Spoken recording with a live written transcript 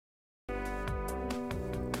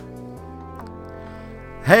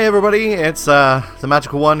Hey everybody, it's the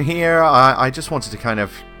Magical One here. I just wanted to kind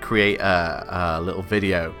of create a little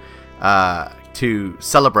video to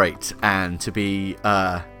celebrate and to be,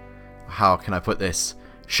 how can I put this,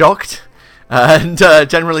 shocked and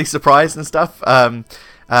generally surprised and stuff.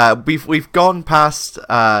 We've gone past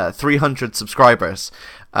 300 subscribers.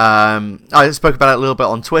 I spoke about it a little bit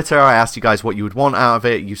on Twitter. I asked you guys what you would want out of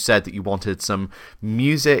it. You said that you wanted some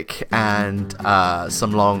music and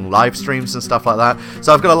some long live streams and stuff like that.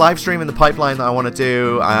 So I've got a live stream in the pipeline that I want to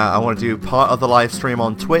do. I want to do part of the live stream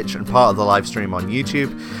on Twitch and part of the live stream on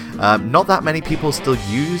YouTube. Not that many people still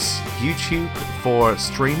use YouTube for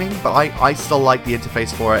streaming, but I still like the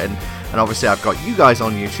interface for it, and obviously I've got you guys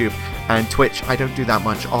on YouTube. And Twitch, I don't do that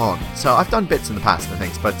much on. So I've done bits in the past and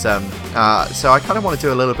things, but so I kind of want to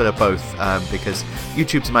do a little bit of both because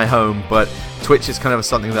YouTube's my home, but Twitch is kind of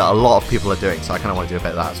something that a lot of people are doing, so I kind of want to do a bit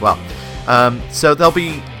of that as well. So there'll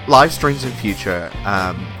be live streams in future,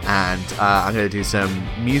 and I'm going to do some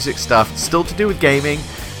music stuff, still to do with gaming.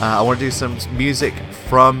 I want to do some music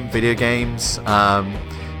from video games,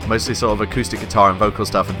 mostly sort of acoustic guitar and vocal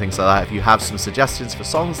stuff and things like that. If you have some suggestions for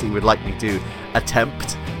songs that you would like me to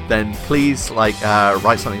attempt, then please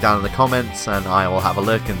write something down in the comments and I will have a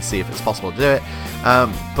look and see if it's possible to do it.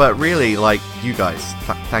 But really, you guys,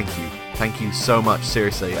 thank you so much.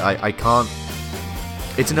 Seriously, I can't.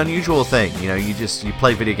 It's an unusual thing, you know. You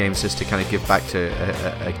play video games just to kind of give back to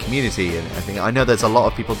a community, and I know there's a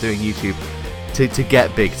lot of people doing YouTube to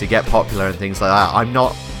get big, to get popular and things like that. I'm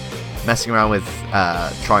not messing around with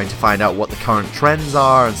trying to find out what the current trends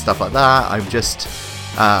are and stuff like that. I'm just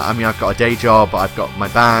I've got a day job, I've got my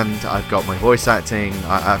band, I've got my voice acting,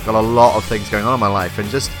 I've got a lot of things going on in my life, and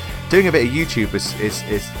just doing a bit of YouTube is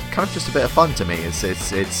kind of just a bit of fun to me.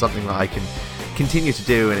 It's something that I can continue to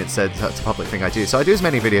do, and it's a public thing I do. So I do as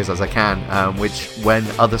many videos as I can, which when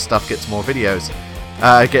other stuff gets more videos,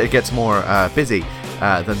 gets more busy,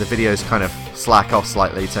 then the videos kind of slack off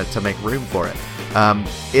slightly to make room for it.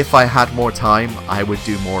 If I had more time, I would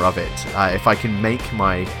do more of it. If I can make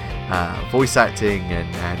my voice acting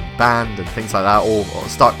and band and things like that or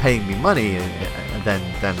start paying me money, and then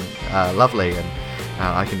lovely, and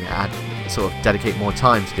I can sort of dedicate more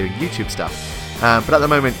time to doing YouTube stuff. But at the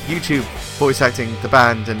moment, YouTube, voice acting, the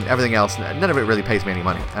band, and everything else, none of it really pays me any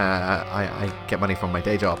money. I get money from my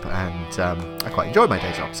day job, and I quite enjoy my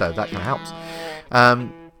day job, so that kind of helps.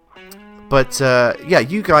 Yeah,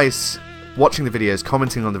 you guys watching the videos,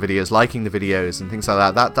 commenting on the videos, liking the videos and things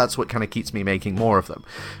like that's what kind of keeps me making more of them.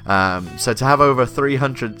 So to have over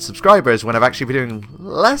 300 subscribers when I've actually been doing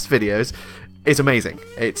less videos is amazing.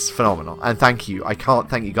 It's phenomenal, and thank you. I can't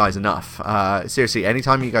thank you guys enough. Seriously,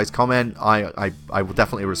 anytime you guys comment, I will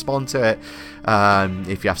definitely respond to it.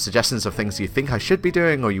 If you have suggestions of things you think I should be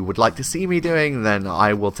doing or you would like to see me doing, then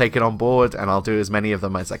I will take it on board and I'll do as many of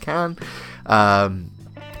them as I can.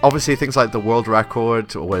 Obviously, things like the world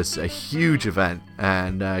record was a huge event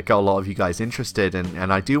and got a lot of you guys interested,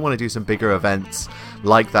 and I do want to do some bigger events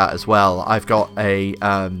like that as well. I've got a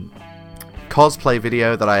cosplay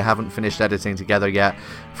video that I haven't finished editing together yet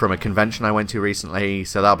from a convention I went to recently,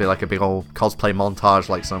 so that'll be like a big old cosplay montage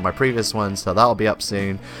like some of my previous ones, so that'll be up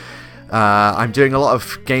soon. I'm doing a lot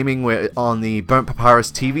of gaming on the Burnt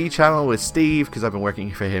Papyrus TV channel with Steve, because I've been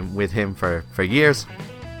working with him for years.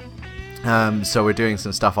 So we're doing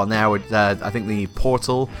some stuff on there. I think the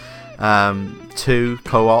Portal 2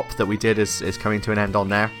 co-op that we did is coming to an end on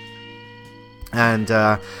there. And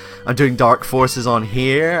I'm doing Dark Forces on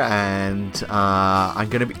here, and I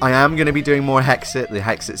am gonna be doing more Hexit, the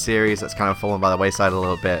Hexit series. That's kind of fallen by the wayside a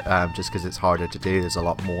little bit, just because it's harder to do. There's a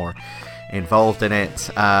lot more involved in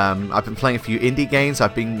it. I've been playing a few indie games.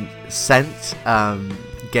 I've been sent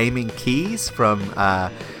gaming keys from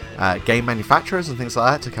game manufacturers and things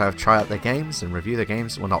like that to kind of try out their games and review their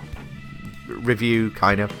games. Well, not review,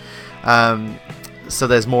 kind of. So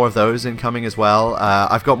there's more of those incoming as well.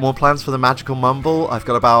 I've got more plans for the Magical Mumble. I've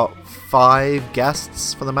got about 5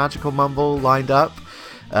 guests for the Magical Mumble lined up,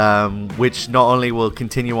 which not only will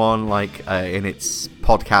continue on in its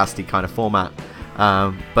podcasty kind of format,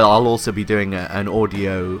 but I'll also be doing an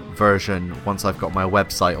audio version once I've got my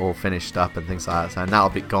website all finished up and things like that, and that'll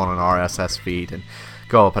be gone on RSS feed and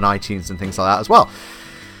go up on iTunes and things like that as well.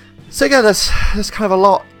 So yeah, there's kind of a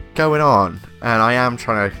lot going on, and I am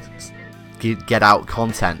trying to get out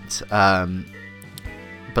content,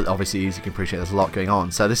 but obviously, as you can appreciate, there's a lot going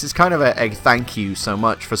on. So this is kind of a thank you so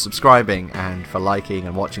much for subscribing and for liking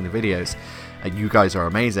and watching the videos. You guys are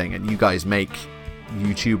amazing, and you guys make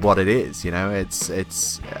YouTube what it is. You know, it's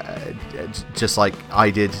just like I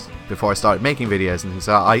did before I started making videos and things.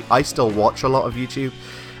 So I still watch a lot of YouTube.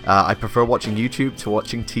 I prefer watching YouTube to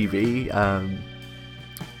watching TV.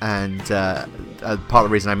 part of the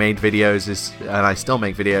reason I made videos is, and I still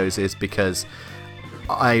make videos, is because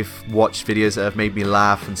I've watched videos that have made me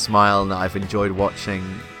laugh and smile, and that I've enjoyed watching.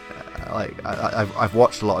 I've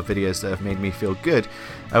watched a lot of videos that have made me feel good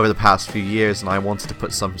over the past few years, and I wanted to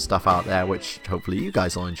put some stuff out there which hopefully you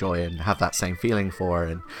guys will enjoy and have that same feeling for,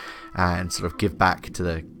 and sort of give back to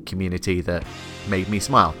the community that made me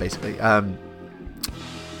smile, basically.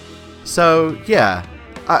 So yeah,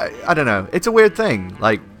 I don't know, it's a weird thing,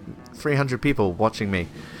 like 300 people watching me.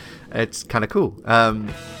 It's kind of cool.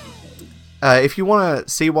 If you want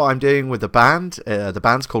to see what I'm doing with the band's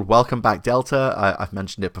called Welcome Back Delta. I've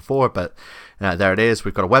mentioned it before, but there it is.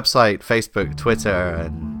 We've got a website, Facebook, Twitter,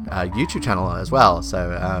 and a YouTube channel as well.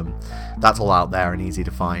 So that's all out there and easy to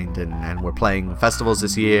find. And we're playing festivals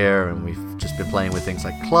this year, and we've just been playing with things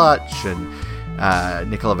like Clutch and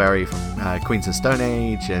Nicola Very from Queens of Stone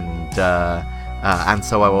Age, and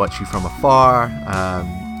So I Watch You From Afar.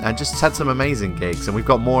 And just had some amazing gigs, and we've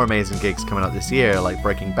got more amazing gigs coming up this year, like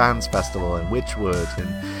Breaking Bands Festival and Witchwood and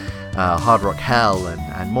Hard Rock Hell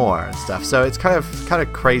and more and stuff. So it's kind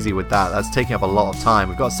of crazy with that. That's taking up a lot of time.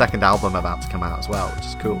 We've got a second album about to come out as well, which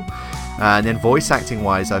is cool. And then voice acting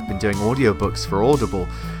wise, I've been doing audiobooks for Audible.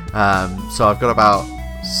 So I've got about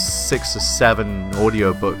 6 or 7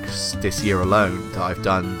 audiobooks this year alone that I've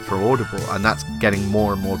done for Audible, and that's getting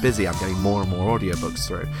more and more busy. I'm getting more and more audiobooks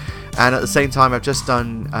through. And at the same time, I've just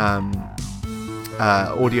done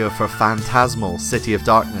audio for Phantasmal City of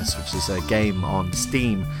Darkness, which is a game on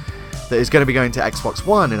Steam that is going to be going to Xbox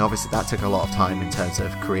One, and obviously that took a lot of time in terms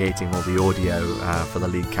of creating all the audio for the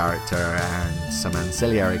lead character and some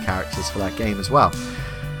ancillary characters for that game as well.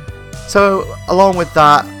 So along with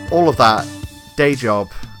that, all of that, day job,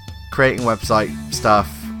 creating website stuff,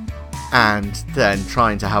 and then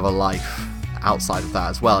trying to have a life outside of that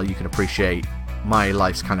as well, you can appreciate my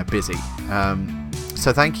life's kind of busy.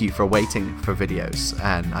 So thank you for waiting for videos,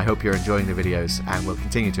 and I hope you're enjoying the videos and will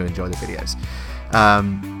continue to enjoy the videos.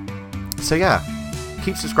 So yeah,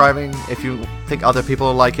 keep subscribing. If you think other people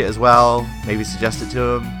will like it as well, maybe suggest it to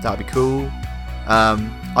them, that'd be cool.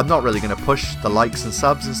 I'm not really going to push the likes and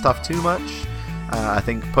subs and stuff too much. I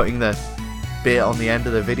think putting the bit on the end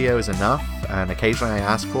of the video is enough, and occasionally I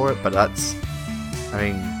ask for it, but that's, I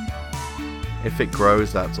mean, if it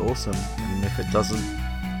grows, that's awesome, and if it doesn't,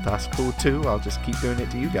 that's cool too. I'll just keep doing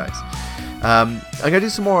it to you guys. I'm going to do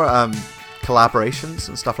some more collaborations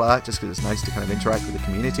and stuff like that, just because it's nice to kind of interact with the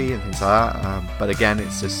community and things like that. But again,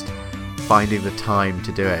 it's just finding the time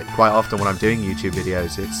to do it. Quite often when I'm doing YouTube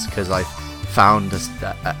videos, it's because I've found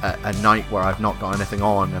a night where I've not got anything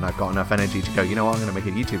on, and I've got enough energy to go, you know what, I'm going to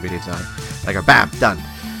make a YouTube video tonight. I go, bam, done.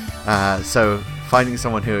 So finding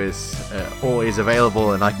someone who is always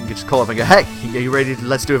available, and I can just call up and go, hey, are you ready?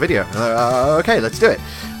 Let's do a video. Okay, let's do it.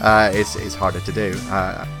 It's harder to do.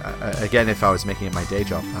 Again, if I was making it my day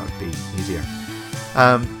job, that would be easier.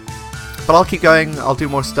 But I'll keep going. I'll do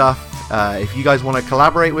more stuff. If you guys want to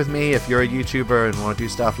collaborate with me, if you're a YouTuber and want to do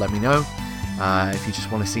stuff, let me know. If you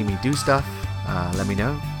just want to see me do stuff, let me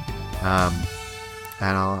know. And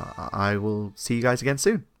I will see you guys again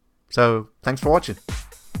soon. So thanks for watching.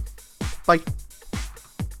 Bye.